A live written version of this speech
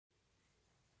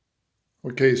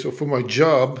Okay, so for my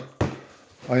job,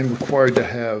 I am required to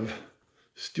have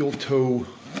steel toe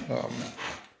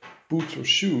boots or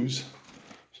shoes.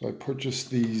 So I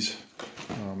purchased these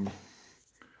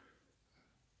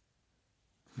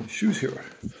shoes here.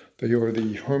 They are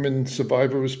the Herman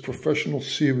Survivors Professional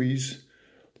Series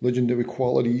Legendary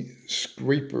Quality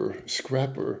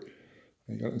Scrapper.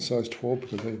 I got it in size 12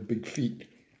 because I have big feet.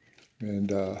 And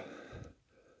they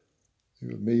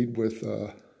were made with,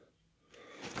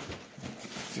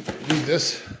 see if I can read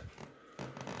this,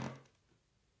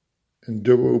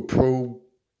 Enduro Pro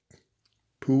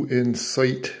Poo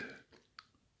Insight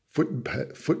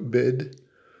footbed,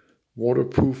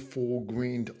 waterproof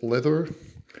full-grained leather,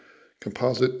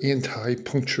 composite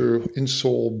anti-puncture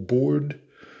insole board,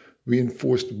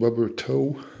 reinforced rubber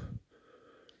toe,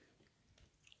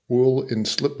 oil and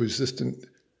slip-resistant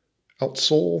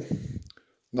outsole,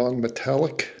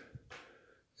 non-metallic,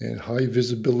 and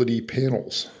high-visibility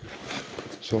panels.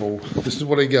 So this is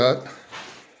what I got.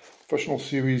 Professional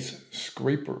Series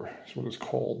Scraper is what it's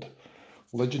called.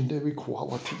 Legendary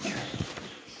quality.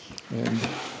 And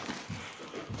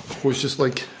of course, just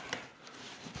like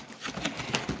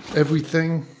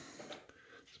everything,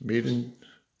 it's made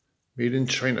in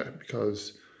China,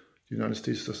 because the United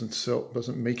States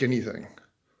doesn't make anything.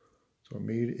 So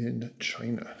made in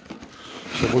China.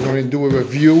 So we're going to do a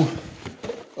review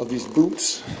of these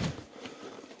boots.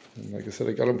 And like I said,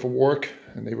 I got them for work,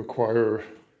 and they require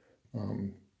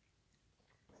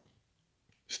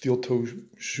steel toe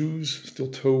shoes, steel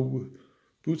toe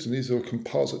boots, and these are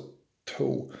composite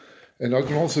toe. And I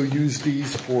can also use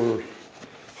these for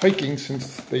hiking,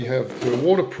 since they're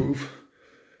waterproof,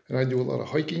 and I do a lot of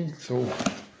hiking, so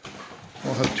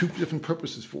I'll have two different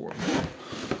purposes for them.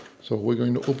 So we're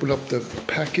going to open up the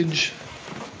package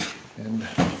and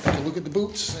take a look at the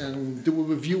boots and do a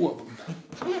review of them.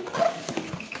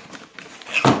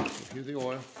 So here they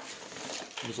are.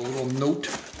 There's a little note.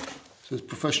 It says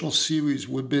Professional Series.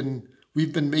 We've been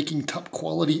making top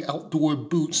quality outdoor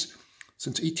boots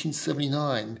since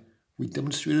 1879. We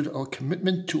demonstrated our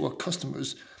commitment to our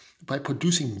customers by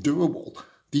producing durable,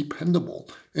 dependable,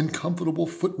 and comfortable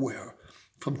footwear,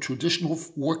 from traditional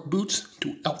work boots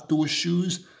to outdoor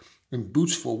shoes and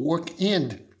boots for work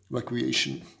and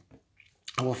recreation.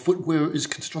 Our footwear is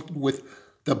constructed with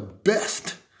the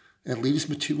best and latest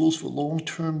materials for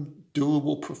long-term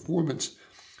durable performance.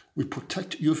 We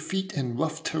protect your feet in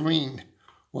rough terrain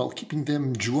while keeping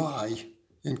them dry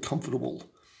and comfortable.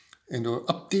 And our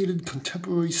updated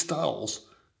contemporary styles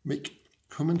make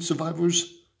Herman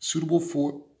Survivors suitable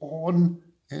for on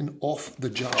and off the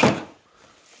job.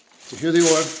 So here they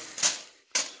are,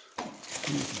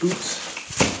 these boots.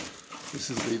 This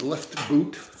is the left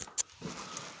boot.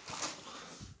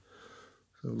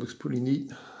 So it looks pretty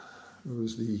neat.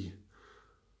 There's the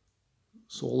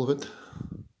sole of it.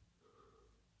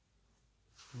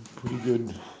 Pretty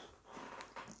good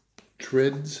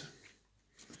treads.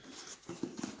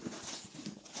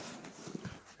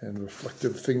 And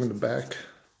reflective thing in the back.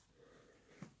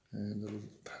 And a little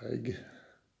tag.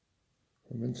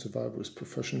 Herman Survivors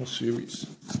Professional Series.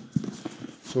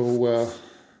 So,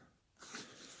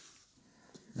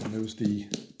 and there's the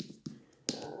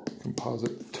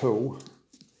composite toe.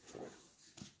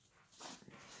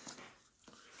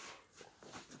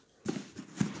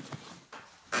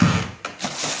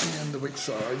 And the right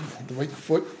side, the right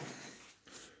foot.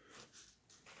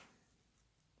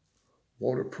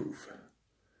 Waterproof. Like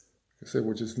I said,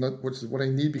 which is what I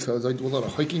need, because I do a lot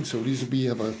of hiking, so these will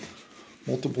have a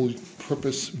multiple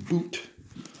purpose boot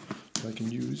that I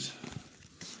can use.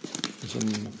 There's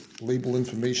some label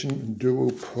information,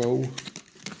 Enduro Pro.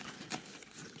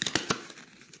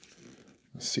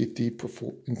 Safety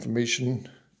information.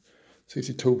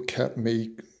 Safety toe cap may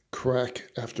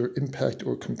crack after impact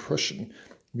or compression.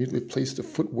 Immediately replace the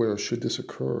footwear should this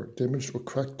occur. Damaged or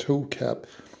cracked toe cap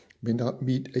may not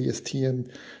meet ASTM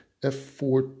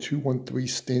F4213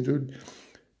 standard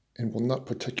and will not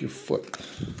protect your foot.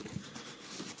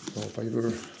 So if I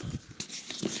ever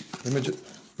image it,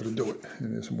 I'm going to do it.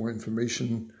 And there's some more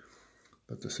information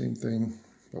about the same thing,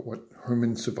 about what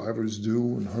Herman Survivors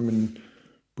do, and Herman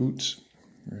boots,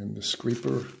 and the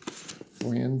Scraper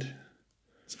brand.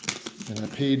 And I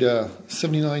paid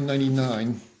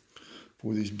 $79.99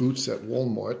 for these boots at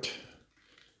Wal-Mart.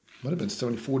 Might have been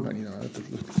 $74.99. I have to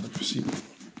look at the receipt.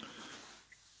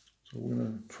 So we're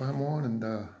going to try them on and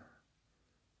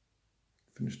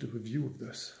finish the review of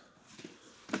this.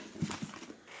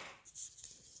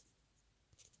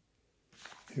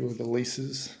 Here are the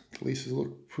laces. The laces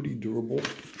look pretty durable.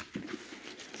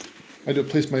 I had to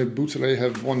replace my boots that I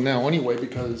have on now anyway,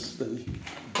 because the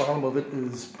bottom of it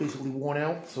is basically worn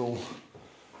out. So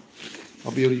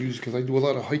I'll be able to use, because I do a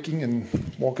lot of hiking and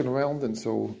walking around, and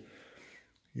so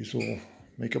these will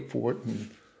make up for it. And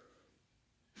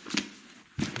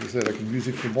like I said, I can use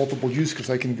it for multiple use because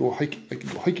I can go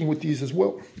hiking with these as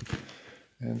well.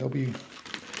 And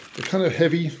they're kind of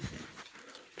heavy.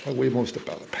 Probably weigh almost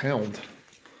about a pound.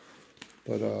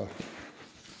 But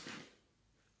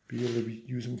be able to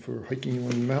use them for hiking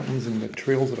on the mountains and the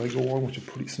trails that I go on, which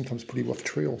are sometimes pretty rough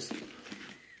trails.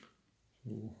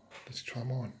 So let's try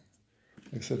them on.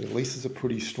 Like I said, the laces are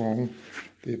pretty strong.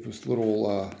 They have this little,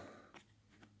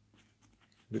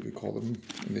 what do we call them?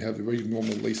 And they have the very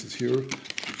normal laces here,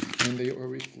 and they are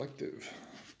reflective.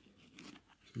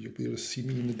 So you'll be able to see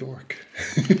me in the dark.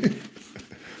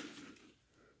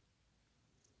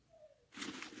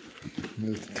 And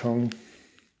there's the tongue.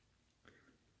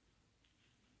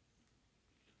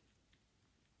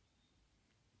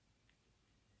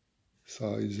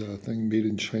 Size thing, made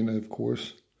in China, of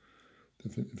course.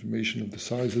 Different information of the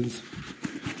sizes.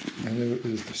 And there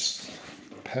is this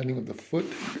padding of the foot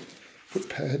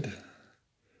pad,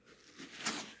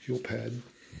 heel pad.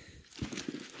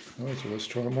 All right, so let's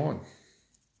try them on.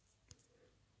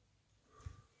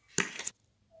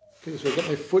 Okay, so I got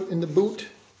my foot in the boot.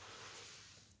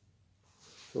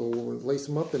 So we'll lace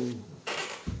them up, and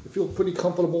I feel pretty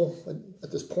comfortable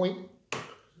at this point.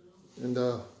 And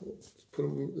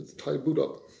let's tie the boot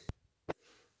up.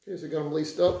 Okay, so I got them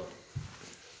laced up.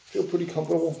 Feel pretty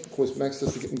comfortable. Of course, Max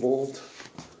has to get involved.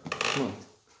 Come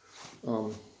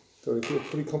on. So I feel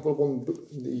pretty comfortable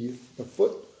in the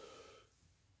foot.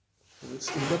 So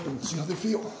let's stand up and see how they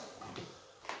feel.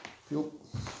 Feel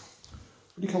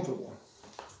pretty comfortable.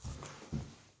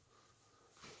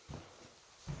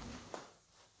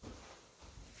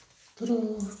 Ta-da!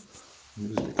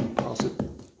 Here's the composite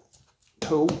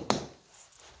toe.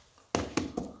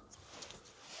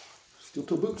 Steel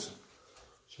toe boots.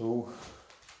 So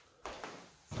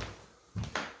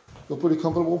feel pretty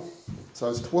comfortable.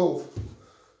 Size 12.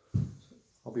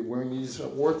 I'll be wearing these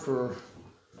at work for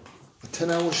a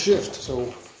 10-hour shift.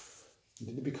 So you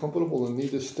need to be comfortable and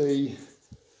need to stay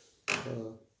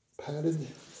padded.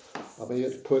 I may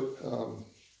have to put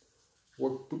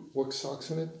work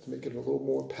socks in it to make it a little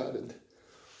more padded.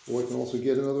 Or I can also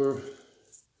get another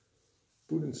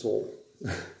boot insole.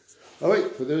 All right,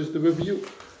 so there's the review.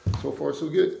 So far, so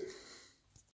good.